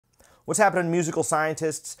What's happening, musical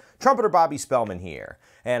scientists? Trumpeter Bobby Spellman here.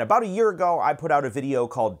 And about a year ago, I put out a video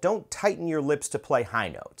called Don't Tighten Your Lips to Play High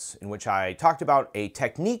Notes, in which I talked about a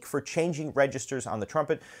technique for changing registers on the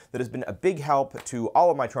trumpet that has been a big help to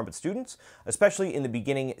all of my trumpet students, especially in the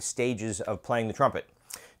beginning stages of playing the trumpet.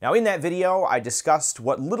 Now, in that video, I discussed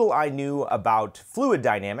what little I knew about fluid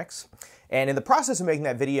dynamics. And in the process of making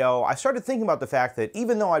that video, I started thinking about the fact that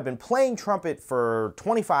even though I'd been playing trumpet for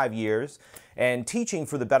 25 years and teaching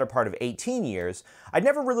for the better part of 18 years, I'd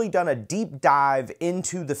never really done a deep dive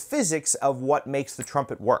into the physics of what makes the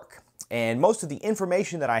trumpet work. And most of the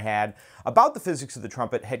information that I had about the physics of the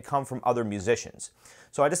trumpet had come from other musicians.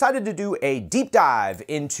 So I decided to do a deep dive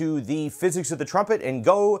into the physics of the trumpet and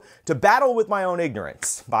go to battle with my own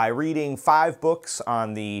ignorance by reading 5 books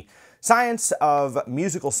on the science of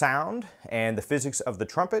musical sound and the physics of the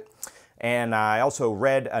trumpet. And I also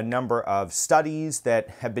read a number of studies that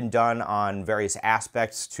have been done on various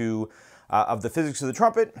aspects of the physics of the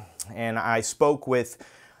trumpet. And I spoke with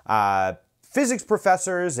physics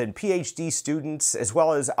professors and PhD students, as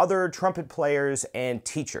well as other trumpet players and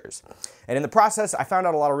teachers. And in the process, I found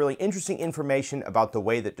out a lot of really interesting information about the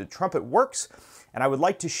way that the trumpet works, and I would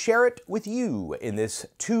like to share it with you in this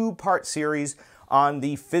 2-part series on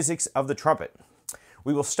the physics of the trumpet.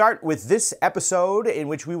 We will start with this episode in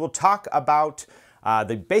which we will talk about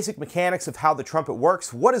the basic mechanics of how the trumpet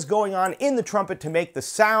works, what is going on in the trumpet to make the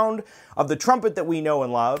sound of the trumpet that we know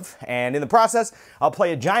and love, and in the process, I'll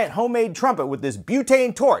play a giant homemade trumpet with this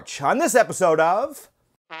butane torch on this episode of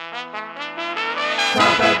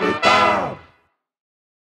Trumpet with Bob.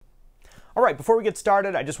 All right, before we get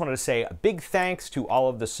started, I just wanted to say a big thanks to all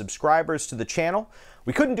of the subscribers to the channel.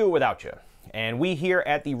 We couldn't do it without you. And we here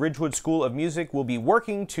at the Ridgewood School of Music will be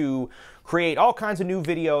working to create all kinds of new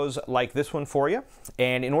videos like this one for you.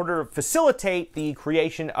 And in order to facilitate the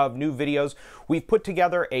creation of new videos, we've put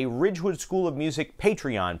together a Ridgewood School of Music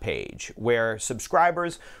Patreon page where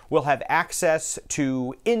subscribers will have access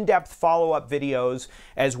to in-depth follow-up videos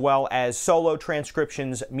as well as solo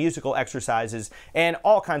transcriptions, musical exercises, and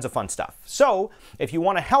all kinds of fun stuff. So if you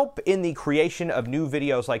want to help in the creation of new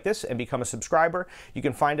videos like this and become a subscriber, you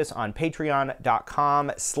can find us on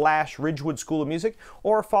patreon.com/Ridgewood School of Music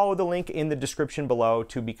or follow the link in the description below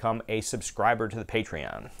to become a subscriber to the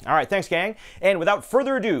Patreon. All right, thanks, gang. And without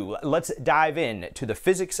further ado, let's dive in to the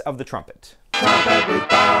physics of the trumpet. Trumpet with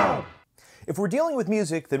Bob. If we're dealing with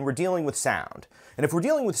music, then we're dealing with sound. And if we're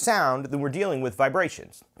dealing with sound, then we're dealing with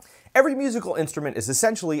vibrations. Every musical instrument is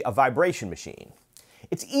essentially a vibration machine.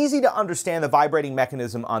 It's easy to understand the vibrating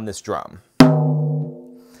mechanism on this drum.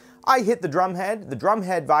 I hit the drum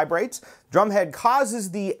head vibrates, drum head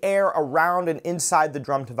causes the air around and inside the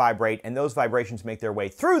drum to vibrate, and those vibrations make their way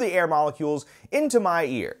through the air molecules into my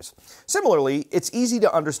ears. Similarly, it's easy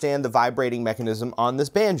to understand the vibrating mechanism on this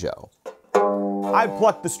banjo. I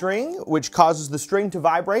pluck the string, which causes the string to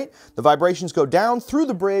vibrate. The vibrations go down through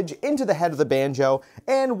the bridge into the head of the banjo,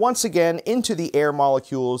 and once again into the air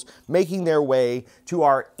molecules, making their way to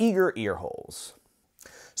our eager ear holes.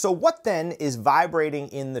 So what then is vibrating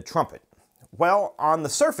in the trumpet? Well, on the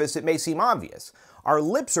surface, it may seem obvious. Our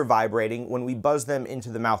lips are vibrating when we buzz them into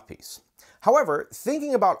the mouthpiece. However,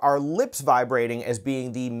 thinking about our lips vibrating as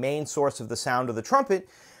being the main source of the sound of the trumpet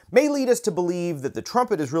may lead us to believe that the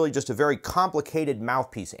trumpet is really just a very complicated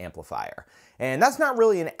mouthpiece amplifier. And that's not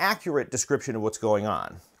really an accurate description of what's going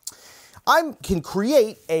on. I can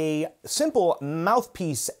create a simple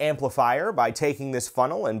mouthpiece amplifier by taking this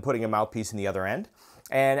funnel and putting a mouthpiece in the other end.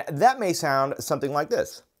 And that may sound something like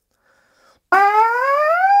this.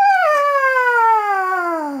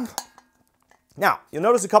 Now, you'll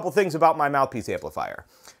notice a couple things about my mouthpiece amplifier.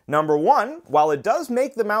 Number one, while it does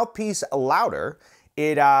make the mouthpiece louder,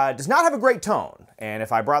 it does not have a great tone. And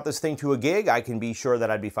if I brought this thing to a gig, I can be sure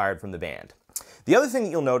that I'd be fired from the band. The other thing that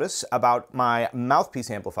you'll notice about my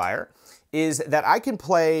mouthpiece amplifier is that I can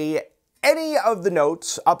play any of the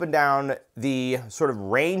notes up and down the sort of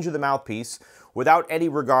range of the mouthpiece without any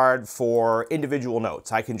regard for individual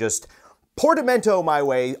notes. I can just portamento my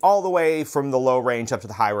way all the way from the low range up to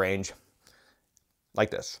the high range,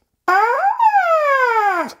 like this.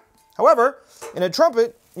 However, in a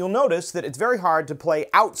trumpet, you'll notice that it's very hard to play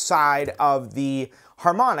outside of the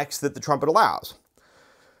harmonics that the trumpet allows.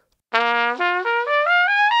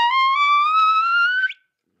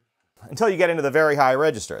 Until you get into the very high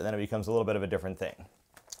register, then it becomes a little bit of a different thing.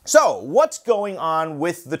 So, what's going on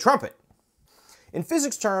with the trumpet? In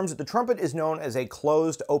physics terms, the trumpet is known as a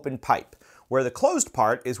closed open pipe, where the closed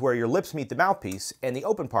part is where your lips meet the mouthpiece, and the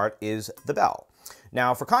open part is the bell.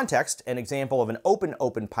 Now, for context, an example of an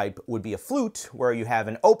open pipe would be a flute, where you have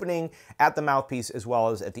an opening at the mouthpiece as well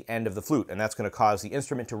as at the end of the flute, and that's going to cause the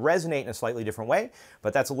instrument to resonate in a slightly different way,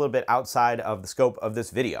 but that's a little bit outside of the scope of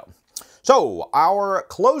this video. So, our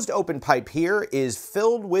closed open pipe here is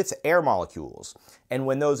filled with air molecules, and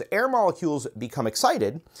when those air molecules become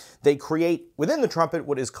excited, they create within the trumpet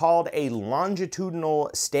what is called a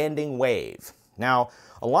longitudinal standing wave. Now,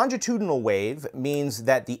 a longitudinal wave means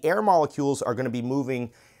that the air molecules are going to be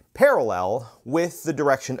moving parallel with the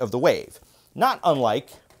direction of the wave, not unlike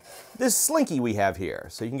this slinky we have here.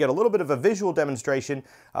 So you can get a little bit of a visual demonstration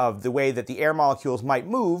of the way that the air molecules might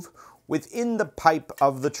move within the pipe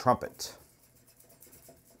of the trumpet.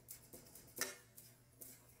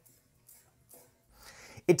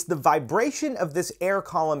 It's the vibration of this air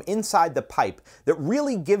column inside the pipe that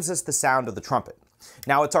really gives us the sound of the trumpet.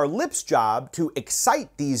 Now, it's our lips' job to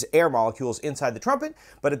excite these air molecules inside the trumpet,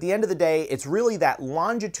 but at the end of the day, it's really that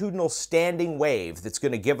longitudinal standing wave that's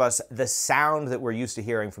going to give us the sound that we're used to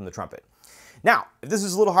hearing from the trumpet. Now, if this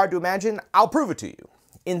is a little hard to imagine, I'll prove it to you.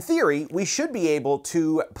 In theory, we should be able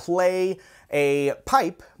to play a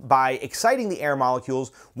pipe by exciting the air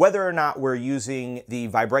molecules, whether or not we're using the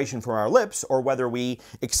vibration from our lips or whether we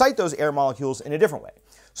excite those air molecules in a different way.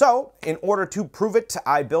 So, in order to prove it,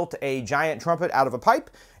 I built a giant trumpet out of a pipe,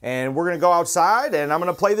 and we're going to go outside and I'm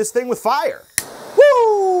going to play this thing with fire.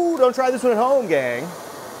 Woo! Don't try this one at home, gang.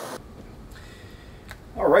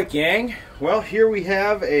 All right, gang. Well, here we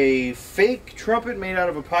have a fake trumpet made out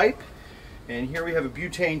of a pipe, and here we have a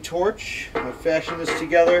butane torch. I fashioned this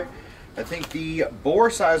together. I think the bore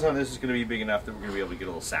size on this is going to be big enough that we're going to be able to get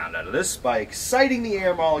a little sound out of this by exciting the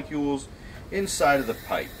air molecules inside of the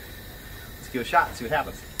pipe. Let's give it a shot and see what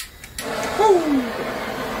happens. Woo!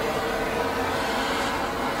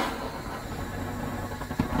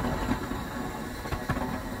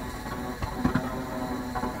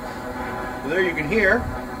 So there you can hear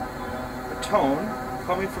the tone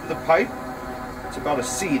coming from the pipe. It's about a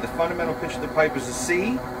C. The fundamental pitch of the pipe is a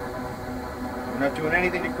C. We're not doing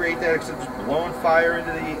anything to create that except just blowing fire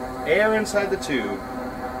into the air inside the tube.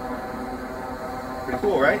 Pretty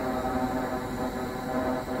cool, right?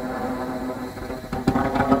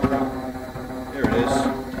 There it is.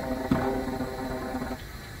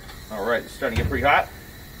 Alright, it's starting to get pretty hot,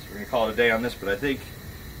 so we're going to call it a day on this, but I think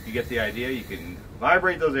you get the idea. You can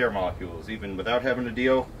vibrate those air molecules even without having to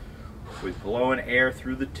deal with blowing air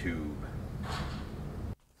through the tube.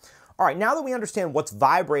 All right, now that we understand what's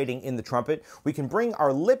vibrating in the trumpet, we can bring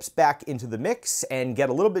our lips back into the mix and get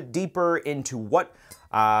a little bit deeper into what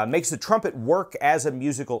makes the trumpet work as a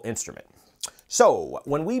musical instrument. So,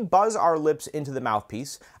 when we buzz our lips into the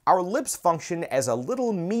mouthpiece, our lips function as a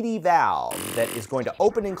little meaty valve that is going to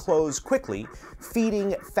open and close quickly,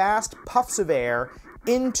 feeding fast puffs of air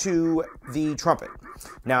into the trumpet.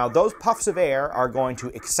 Now, those puffs of air are going to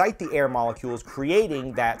excite the air molecules,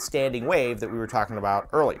 creating that standing wave that we were talking about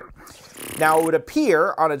earlier. Now, it would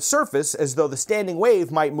appear on its surface as though the standing wave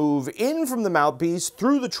might move in from the mouthpiece,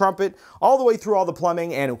 through the trumpet, all the way through all the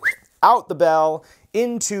plumbing, and out the bell,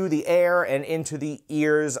 into the air, and into the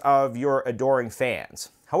ears of your adoring fans.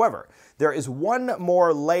 However, there is one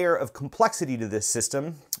more layer of complexity to this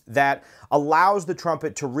system that allows the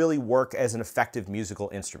trumpet to really work as an effective musical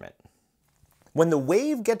instrument. When the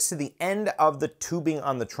wave gets to the end of the tubing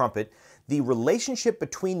on the trumpet, the relationship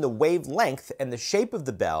between the wave length and the shape of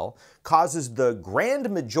the bell causes the grand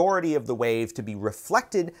majority of the wave to be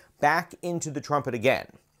reflected back into the trumpet again.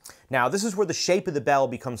 Now, this is where the shape of the bell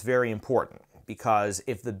becomes very important, because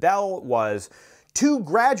if the bell was too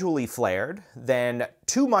gradually flared, then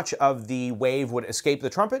too much of the wave would escape the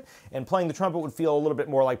trumpet, and playing the trumpet would feel a little bit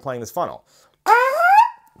more like playing this funnel.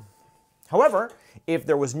 However, if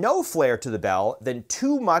there was no flare to the bell, then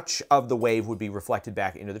too much of the wave would be reflected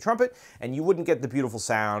back into the trumpet, and you wouldn't get the beautiful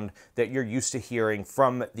sound that you're used to hearing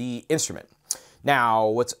from the instrument. Now,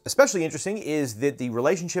 what's especially interesting is that the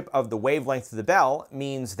relationship of the wavelength to the bell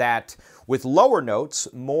means that with lower notes,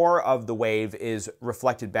 more of the wave is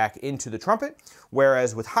reflected back into the trumpet,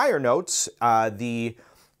 whereas with higher notes, the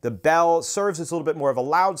bell serves as a little bit more of a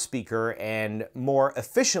loudspeaker and more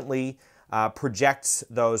efficiently projects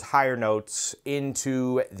those higher notes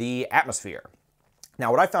into the atmosphere. Now,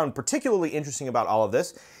 what I found particularly interesting about all of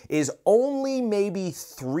this is only maybe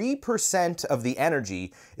 3% of the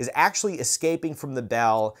energy is actually escaping from the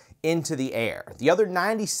bell into the air. The other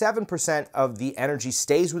 97% of the energy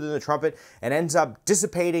stays within the trumpet and ends up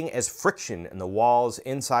dissipating as friction in the walls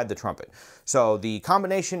inside the trumpet. So the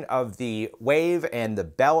combination of the wave and the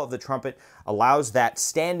bell of the trumpet allows that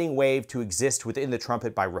standing wave to exist within the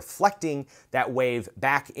trumpet by reflecting that wave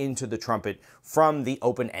back into the trumpet from the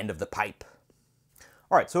open end of the pipe.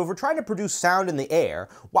 All right, so if we're trying to produce sound in the air,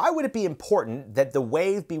 why would it be important that the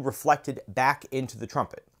wave be reflected back into the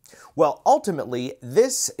trumpet? Well, ultimately,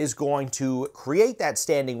 this is going to create that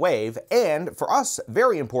standing wave, and for us,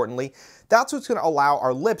 very importantly, that's what's going to allow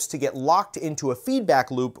our lips to get locked into a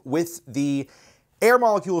feedback loop with the air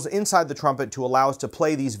molecules inside the trumpet to allow us to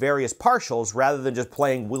play these various partials rather than just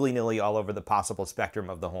playing willy-nilly all over the possible spectrum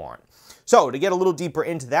of the horn. So, to get a little deeper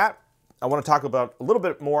into that, I want to talk about a little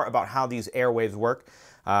bit more about how these air waves work.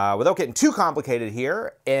 Without getting too complicated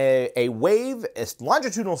here, a wave, a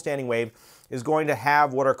longitudinal standing wave, is going to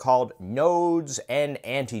have what are called nodes and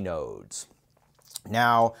antinodes.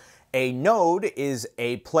 Now, a node is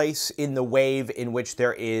a place in the wave in which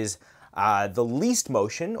there is the least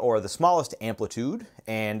motion, or the smallest amplitude,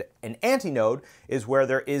 and an antinode is where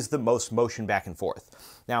there is the most motion back and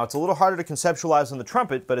forth. Now, it's a little harder to conceptualize on the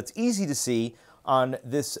trumpet, but it's easy to see on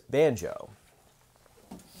this banjo.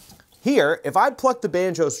 Here, if I pluck the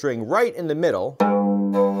banjo string right in the middle,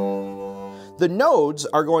 the nodes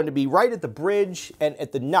are going to be right at the bridge and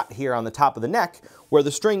at the nut here on the top of the neck, where the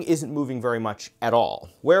string isn't moving very much at all.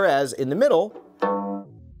 Whereas in the middle,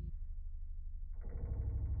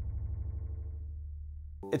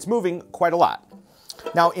 it's moving quite a lot.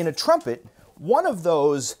 Now in a trumpet, one of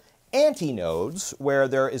those antinodes, where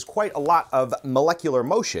there is quite a lot of molecular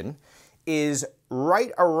motion, is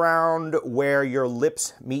right around where your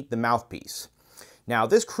lips meet the mouthpiece. Now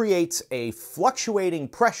this creates a fluctuating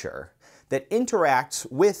pressure that interacts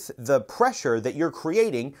with the pressure that you're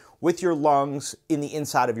creating with your lungs in the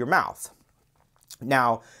inside of your mouth.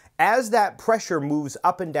 Now, as that pressure moves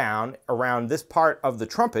up and down around this part of the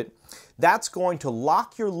trumpet, that's going to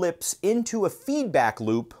lock your lips into a feedback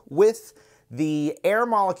loop with the air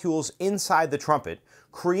molecules inside the trumpet,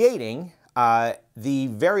 creating the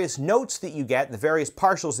various notes that you get, the various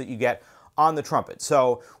partials that you get on the trumpet.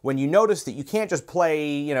 So when you notice that you can't just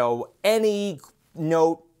play, any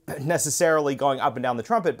note necessarily going up and down the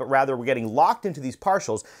trumpet, but rather we're getting locked into these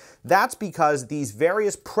partials, that's because these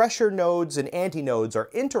various pressure nodes and antinodes are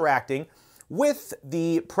interacting with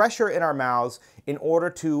the pressure in our mouths in order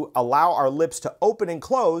to allow our lips to open and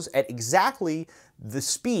close at exactly the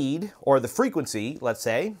speed, or the frequency, let's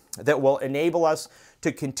say, that will enable us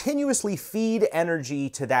to continuously feed energy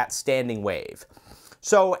to that standing wave.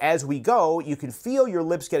 So as we go, you can feel your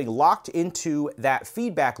lips getting locked into that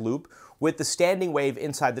feedback loop with the standing wave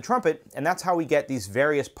inside the trumpet, and that's how we get these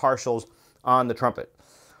various partials on the trumpet.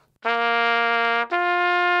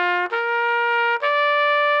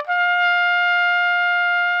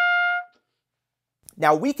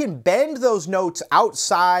 Now we can bend those notes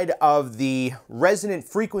outside of the resonant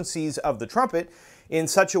frequencies of the trumpet in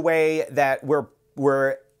such a way that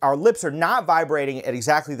our lips are not vibrating at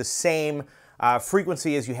exactly the same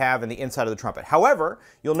frequency as you have in the inside of the trumpet. However,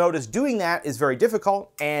 you'll notice doing that is very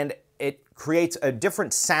difficult, and it creates a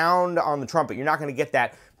different sound on the trumpet. You're not going to get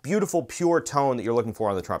that beautiful, pure tone that you're looking for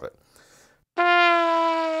on the trumpet.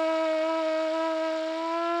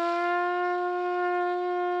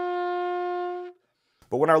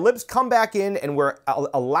 But when our lips come back in and we're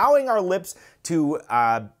allowing our lips to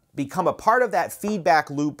become a part of that feedback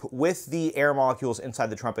loop with the air molecules inside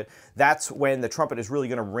the trumpet, that's when the trumpet is really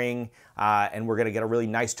going to ring and we're going to get a really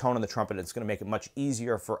nice tone on the trumpet. It's going to make it much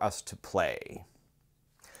easier for us to play.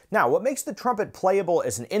 Now, what makes the trumpet playable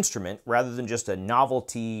as an instrument rather than just a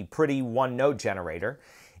novelty, pretty one-note generator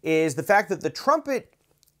is the fact that the trumpet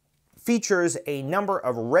features a number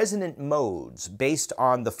of resonant modes based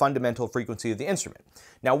on the fundamental frequency of the instrument.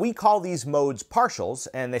 Now, we call these modes partials,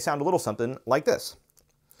 and they sound a little something like this.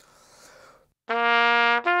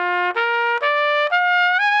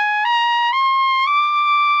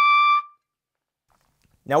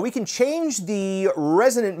 Now we can change the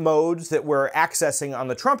resonant modes that we're accessing on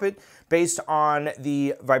the trumpet based on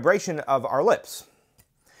the vibration of our lips.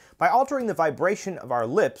 By altering the vibration of our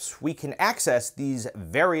lips, we can access these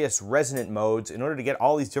various resonant modes in order to get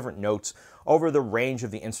all these different notes over the range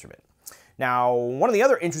of the instrument. Now, one of the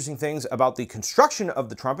other interesting things about the construction of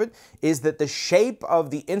the trumpet is that the shape of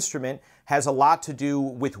the instrument has a lot to do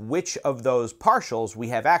with which of those partials we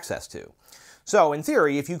have access to. So, in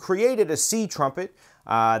theory, if you created a C trumpet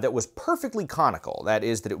that was perfectly conical, that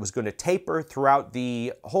is, that it was going to taper throughout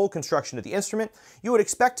the whole construction of the instrument, you would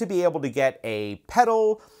expect to be able to get a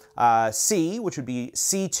pedal C, which would be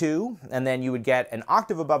C2, and then you would get an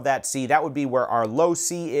octave above that C. That would be where our low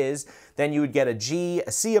C is. Then you would get a G,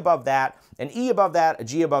 a C above that, an E above that, a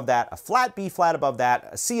G above that, a flat B flat above that,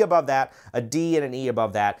 a C above that, a D and an E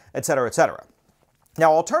above that, etc., etc.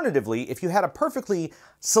 Now, alternatively, if you had a perfectly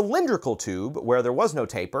cylindrical tube where there was no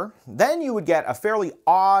taper, then you would get a fairly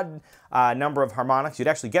odd number of harmonics. You'd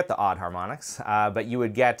actually get the odd harmonics, but you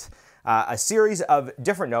would get a series of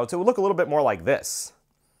different notes. It would look a little bit more like this.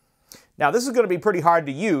 Now, this is going to be pretty hard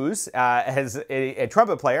to use as a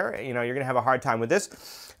trumpet player. You know, you're going to have a hard time with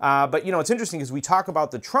this. But, you know, it's interesting because we talk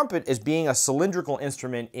about the trumpet as being a cylindrical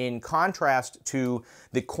instrument in contrast to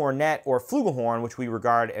the cornet or flugelhorn, which we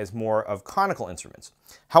regard as more of conical instruments.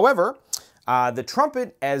 However, the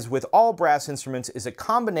trumpet, as with all brass instruments, is a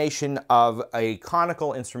combination of a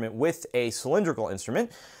conical instrument with a cylindrical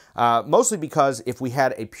instrument. Mostly because if we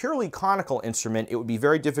had a purely conical instrument, it would be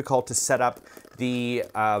very difficult to set up the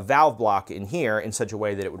valve block in here in such a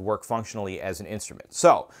way that it would work functionally as an instrument.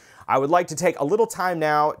 So I would like to take a little time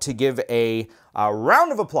now to give a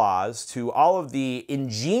round of applause to all of the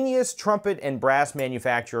ingenious trumpet and brass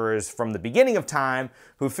manufacturers from the beginning of time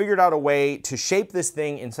who figured out a way to shape this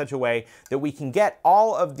thing in such a way that we can get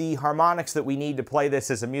all of the harmonics that we need to play this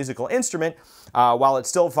as a musical instrument while it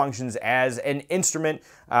still functions as an instrument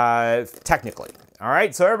technically. All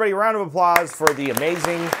right, so everybody, a round of applause for the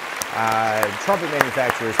amazing trumpet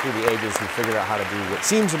manufacturers through the ages who figured out how to do what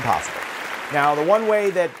seems impossible. Now, the one way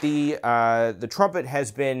that the trumpet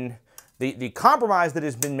has been, the compromise that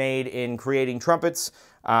has been made in creating trumpets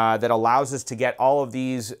that allows us to get all of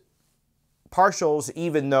these partials,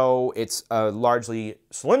 even though it's a largely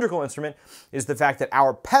cylindrical instrument, is the fact that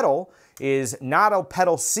our pedal is not a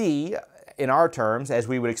pedal C in our terms, as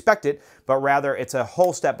we would expect it, but rather it's a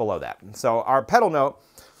whole step below that. So our pedal note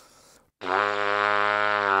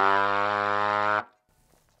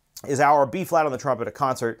is our B flat on the trumpet, a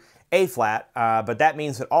concert, A flat, but that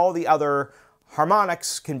means that all the other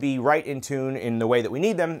harmonics can be right in tune in the way that we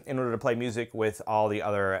need them in order to play music with all the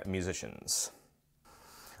other musicians.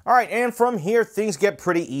 All right, and from here, things get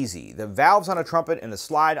pretty easy. The valves on a trumpet and the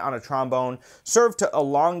slide on a trombone serve to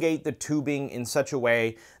elongate the tubing in such a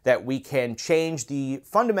way that we can change the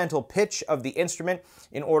fundamental pitch of the instrument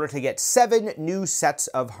in order to get 7 new sets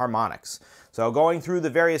of harmonics. So going through the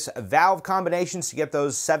various valve combinations to get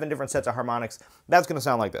those 7 different sets of harmonics, that's going to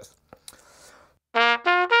sound like this.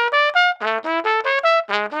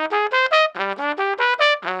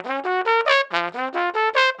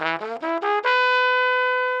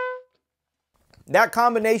 That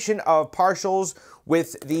combination of partials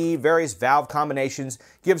with the various valve combinations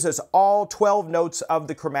gives us all 12 notes of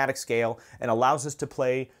the chromatic scale and allows us to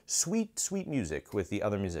play sweet, sweet music with the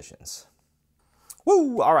other musicians.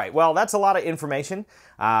 Woo! All right, well, that's a lot of information,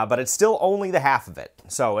 but it's still only the half of it.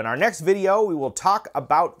 So in our next video, we will talk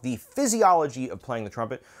about the physiology of playing the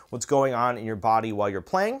trumpet, what's going on in your body while you're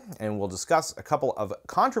playing, and we'll discuss a couple of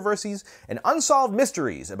controversies and unsolved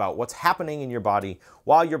mysteries about what's happening in your body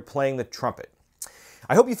while you're playing the trumpet.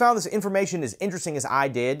 I hope you found this information as interesting as I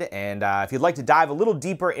did, and if you'd like to dive a little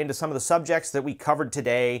deeper into some of the subjects that we covered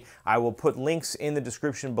today, I will put links in the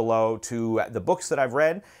description below to the books that I've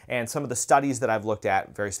read and some of the studies that I've looked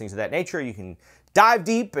at, various things of that nature. You can dive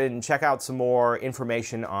deep and check out some more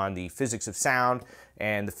information on the physics of sound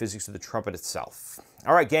and the physics of the trumpet itself.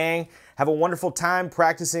 All right, gang, have a wonderful time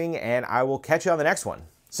practicing, and I will catch you on the next one.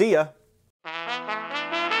 See ya!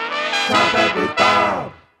 Trumpet with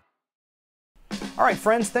Bob. All right,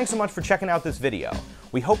 friends, thanks so much for checking out this video.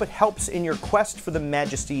 We hope it helps in your quest for the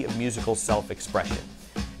majesty of musical self-expression.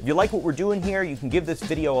 If you like what we're doing here, you can give this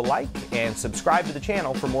video a like and subscribe to the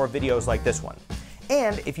channel for more videos like this one.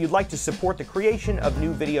 And if you'd like to support the creation of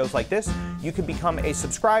new videos like this, you can become a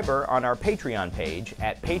subscriber on our Patreon page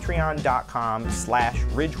at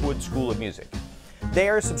patreon.com/Ridgewood School of Music.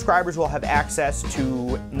 There, subscribers will have access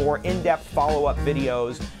to more in-depth follow-up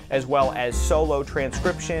videos, as well as solo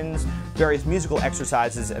transcriptions, various musical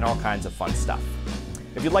exercises, and all kinds of fun stuff.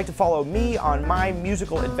 If you'd like to follow me on my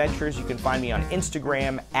musical adventures, you can find me on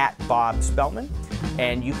Instagram at Bob Spellman,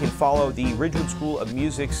 and you can follow the Ridgewood School of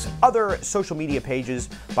Music's other social media pages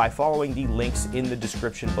by following the links in the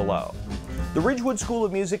description below. The Ridgewood School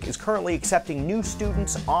of Music is currently accepting new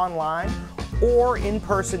students online or in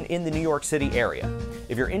person in the New York City area.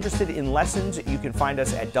 If you're interested in lessons, you can find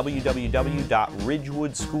us at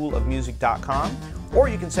www.ridgewoodschoolofmusic.com, or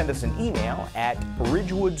you can send us an email at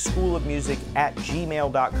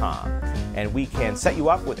ridgewoodschoolofmusic@gmail.com, and we can set you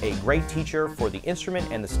up with a great teacher for the instrument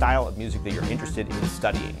and the style of music that you're interested in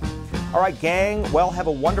studying. All right, gang, well, have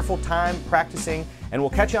a wonderful time practicing, and we'll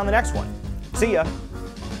catch you on the next one. See ya!